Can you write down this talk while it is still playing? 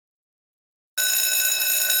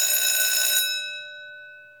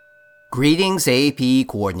Greetings, AP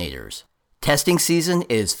coordinators. Testing season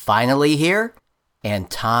is finally here,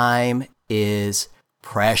 and time is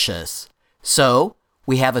precious. So,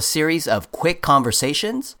 we have a series of quick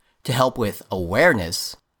conversations to help with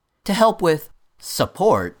awareness, to help with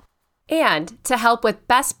support, and to help with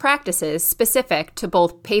best practices specific to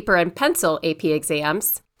both paper and pencil AP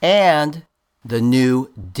exams, and the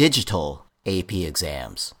new digital AP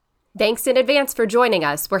exams. Thanks in advance for joining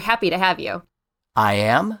us. We're happy to have you. I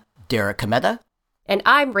am Derek Cometa. And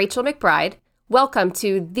I'm Rachel McBride. Welcome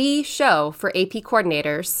to the show for AP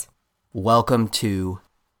coordinators. Welcome to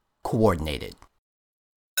Coordinated.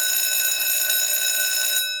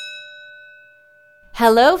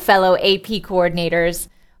 Hello, fellow AP coordinators.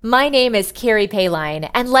 My name is Carrie Payline,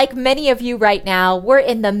 and like many of you right now, we're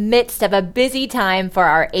in the midst of a busy time for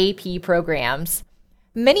our AP programs.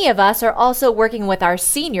 Many of us are also working with our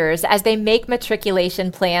seniors as they make matriculation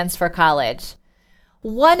plans for college.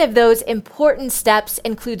 One of those important steps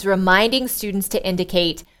includes reminding students to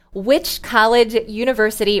indicate which college,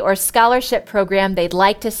 university, or scholarship program they'd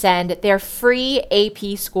like to send their free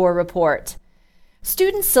AP score report.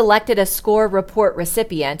 Students selected a score report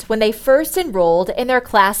recipient when they first enrolled in their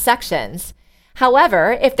class sections.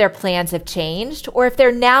 However, if their plans have changed, or if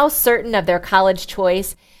they're now certain of their college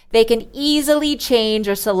choice, they can easily change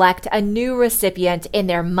or select a new recipient in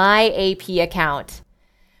their My AP account.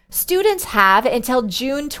 Students have until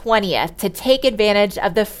June 20th to take advantage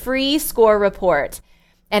of the free score report.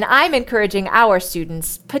 And I'm encouraging our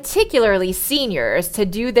students, particularly seniors, to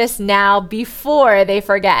do this now before they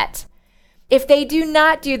forget. If they do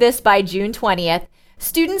not do this by June 20th,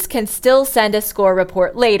 students can still send a score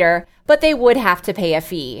report later, but they would have to pay a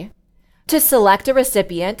fee. To select a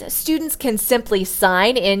recipient, students can simply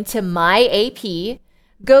sign into My AP,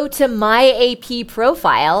 go to My AP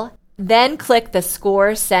profile, then click the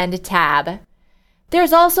Score Send tab.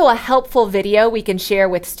 There's also a helpful video we can share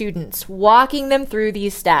with students, walking them through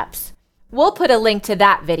these steps. We'll put a link to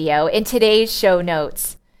that video in today's show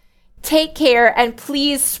notes. Take care and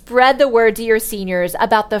please spread the word to your seniors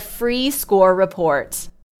about the free score report.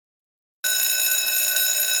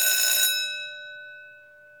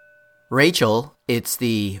 Rachel, it's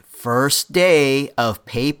the first day of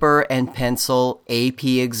paper and pencil AP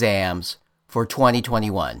exams for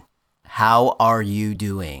 2021. How are you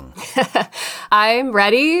doing? I'm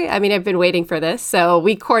ready. I've been waiting for this. So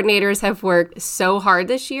we coordinators have worked so hard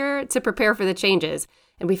this year to prepare for the changes.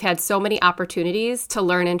 And we've had so many opportunities to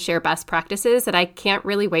learn and share best practices that I can't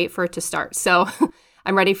really wait for it to start. So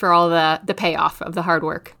I'm ready for all the payoff of the hard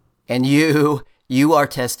work. And you are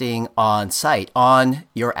testing on site, on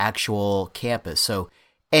your actual campus. So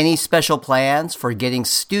any special plans for getting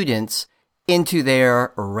students into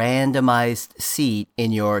their randomized seat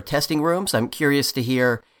in your testing rooms? I'm curious to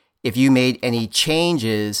hear if you made any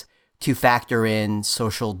changes to factor in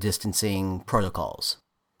social distancing protocols.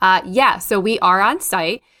 So we are on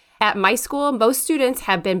site. At my school, most students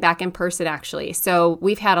have been back in person, actually. So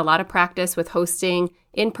we've had a lot of practice with hosting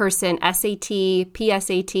in-person SAT,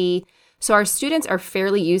 PSAT. So our students are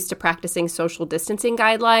fairly used to practicing social distancing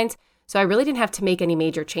guidelines. So I really didn't have to make any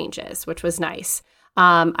major changes, which was nice.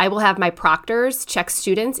 I will have my proctors check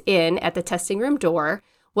students in at the testing room door.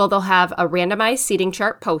 They'll have a randomized seating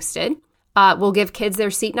chart posted. We'll give kids their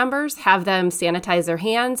seat numbers, have them sanitize their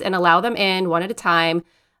hands, and allow them in one at a time,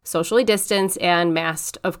 socially distanced and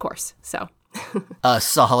masked, of course. So a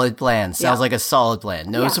solid plan. Sounds like a solid plan.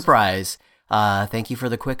 No Yeah. surprise. Thank you for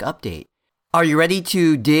the quick update. Are you ready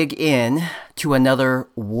to dig in to another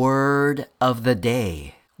word of the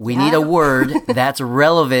day? We need a word that's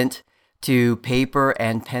relevant to paper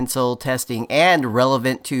and pencil testing and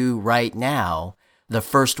relevant to right now, the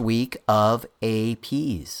first week of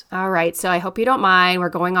APs. All right. So I hope you don't mind. We're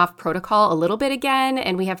going off protocol a little bit again,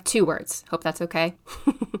 and we have 2 words. Hope that's okay.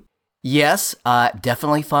 Yes,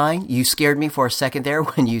 definitely fine. You scared me for a second there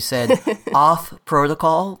when you said off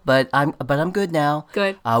protocol, but I'm good now.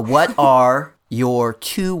 Good. What are your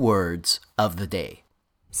 2 words of the day?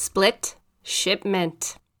 Split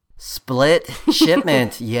shipment. Split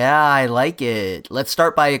shipment. Yeah, I like it. Let's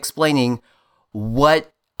start by explaining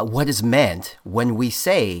what is meant when we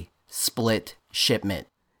say split shipment.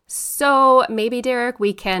 So maybe, Derek,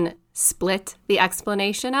 we can split the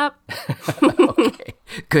explanation up. Okay,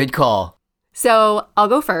 good call. So I'll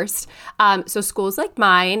go first. So schools like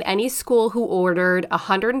mine, any school who ordered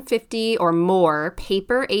 150 or more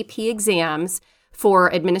paper AP exams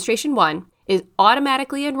for Administration 1 is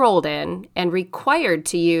automatically enrolled in and required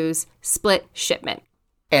to use split shipment.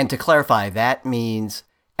 And to clarify, that means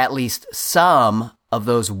at least some of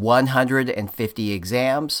those 150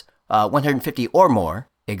 exams, 150 or more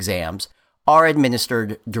exams, are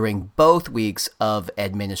administered during both weeks of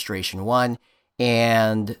Administration 1.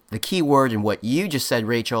 And the key word in what you just said,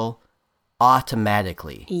 Rachel,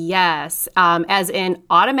 automatically. Yes, as in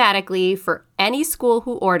automatically for any school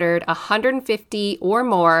who ordered 150 or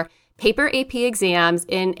more paper AP exams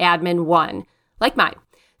in Admin 1, like mine.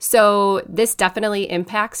 So this definitely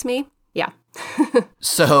impacts me. Yeah.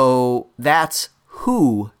 So that's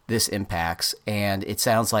who this impacts. And it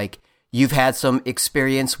sounds like you've had some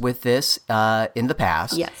experience with this in the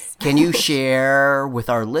past. Yes. Can you share with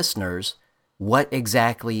our listeners what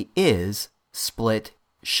exactly is split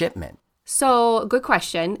shipment? So, good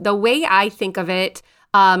question. The way I think of it,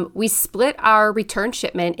 we split our return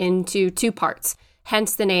shipment into two parts,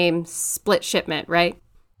 hence the name split shipment, right?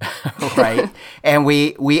 Right. And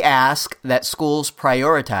we ask that schools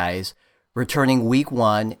prioritize returning week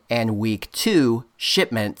 1 and week 2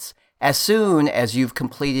 shipments as soon as you've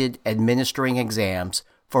completed administering exams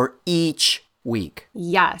for each week.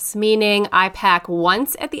 Yes, meaning I pack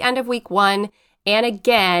once at the end of week 1 and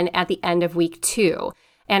again at the end of week 2.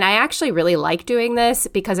 And I actually really like doing this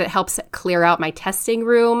because it helps clear out my testing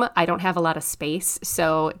room. I don't have a lot of space,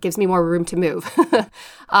 so it gives me more room to move.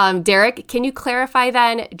 Derek, can you clarify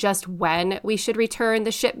then just when we should return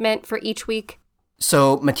the shipment for each week?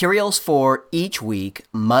 So materials for each week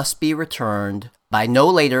must be returned by no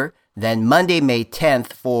later than Monday, May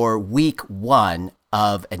 10th for week 1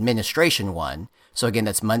 of Administration 1. So again,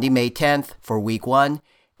 that's Monday, May 10th for week 1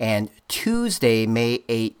 and Tuesday, May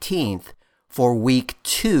 18th for week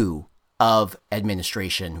 2 of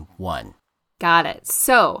Administration 1. Got it.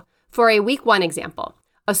 So for a week 1 example,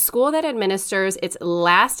 a school that administers its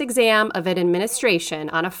last exam of an administration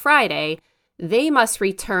on a Friday, they must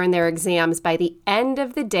return their exams by the end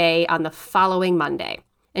of the day on the following Monday.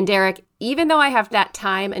 And Derek, even though I have that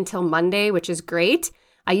time until Monday, which is great,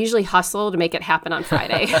 I usually hustle to make it happen on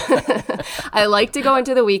Friday. I like to go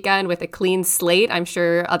into the weekend with a clean slate. I'm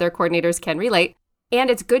sure other coordinators can relate. And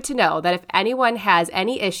it's good to know that if anyone has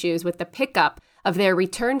any issues with the pickup of their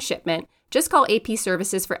return shipment, just call AP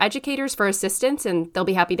Services for Educators for assistance and they'll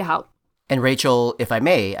be happy to help. And Rachel, if I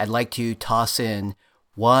may, I'd like to toss in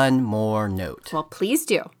one more note. Well, please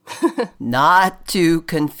do. Not to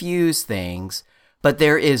confuse things, but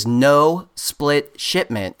there is no split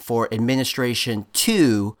shipment for Administration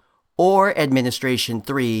 2 or Administration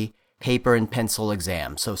 3 paper and pencil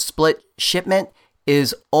exams. So split shipment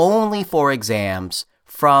is only for exams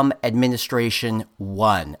from Administration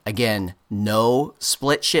 1. Again, no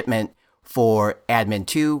split shipment for Admin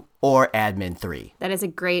 2 or Admin 3. That is a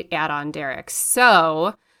great add-on, Derek.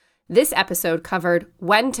 So this episode covered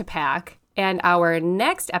when to pack, and our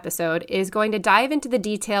next episode is going to dive into the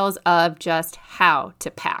details of just how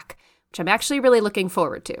to pack, which I'm actually really looking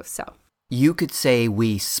forward to. So you could say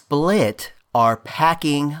we split our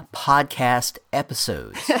packing podcast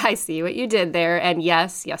episodes. I see what you did there. And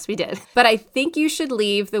yes, we did. But I think you should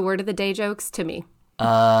leave the word of the day jokes to me.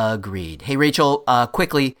 Agreed. Hey, Rachel,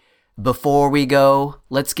 quickly, before we go,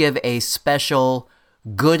 let's give a special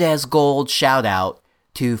good as gold shout out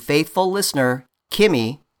to faithful listener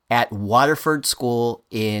Kimmy at Waterford School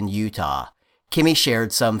in Utah. Kimmy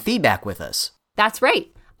shared some feedback with us. That's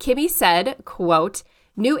right. Kimmy said, quote,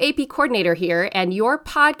 "New AP coordinator here, and your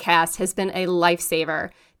podcast has been a lifesaver.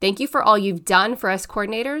 Thank you for all you've done for us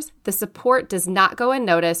coordinators. The support does not go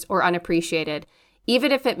unnoticed or unappreciated,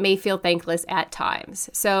 even if it may feel thankless at times."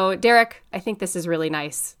 So, Derek, I think this is really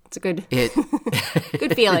nice. It's a good,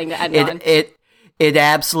 good feeling to end on. It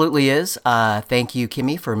absolutely is. Thank you,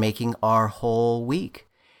 Kimmy, for making our whole week.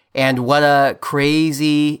 And what a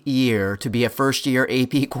crazy year to be a first-year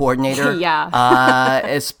AP coordinator. Yeah.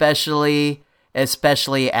 Especially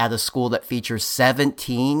at a school that features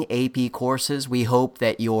 17 AP courses. We hope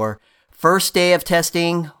that your first day of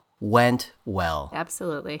testing went well.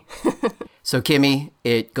 Absolutely. So, Kimmy,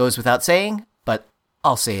 it goes without saying, but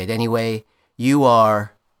I'll say it anyway. You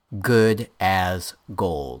are good as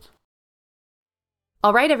gold.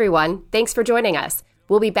 All right, everyone. Thanks for joining us.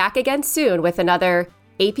 We'll be back again soon with another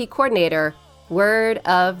AP Coordinator Word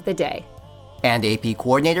of the Day. And AP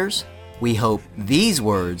Coordinators, we hope these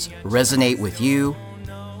words resonate with you,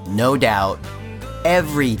 no doubt,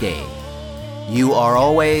 every day. You are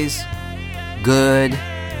always good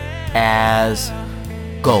as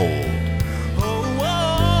gold.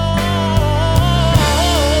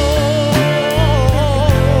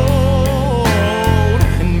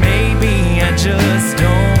 And maybe I just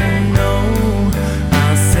don't know.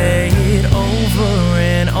 I'll say it over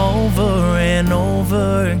and over and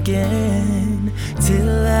over again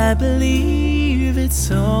till I believe it's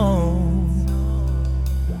so.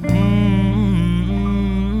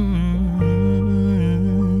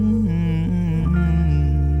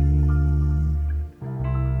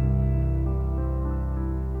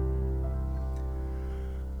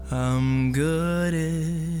 I'm good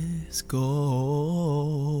as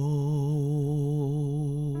gold.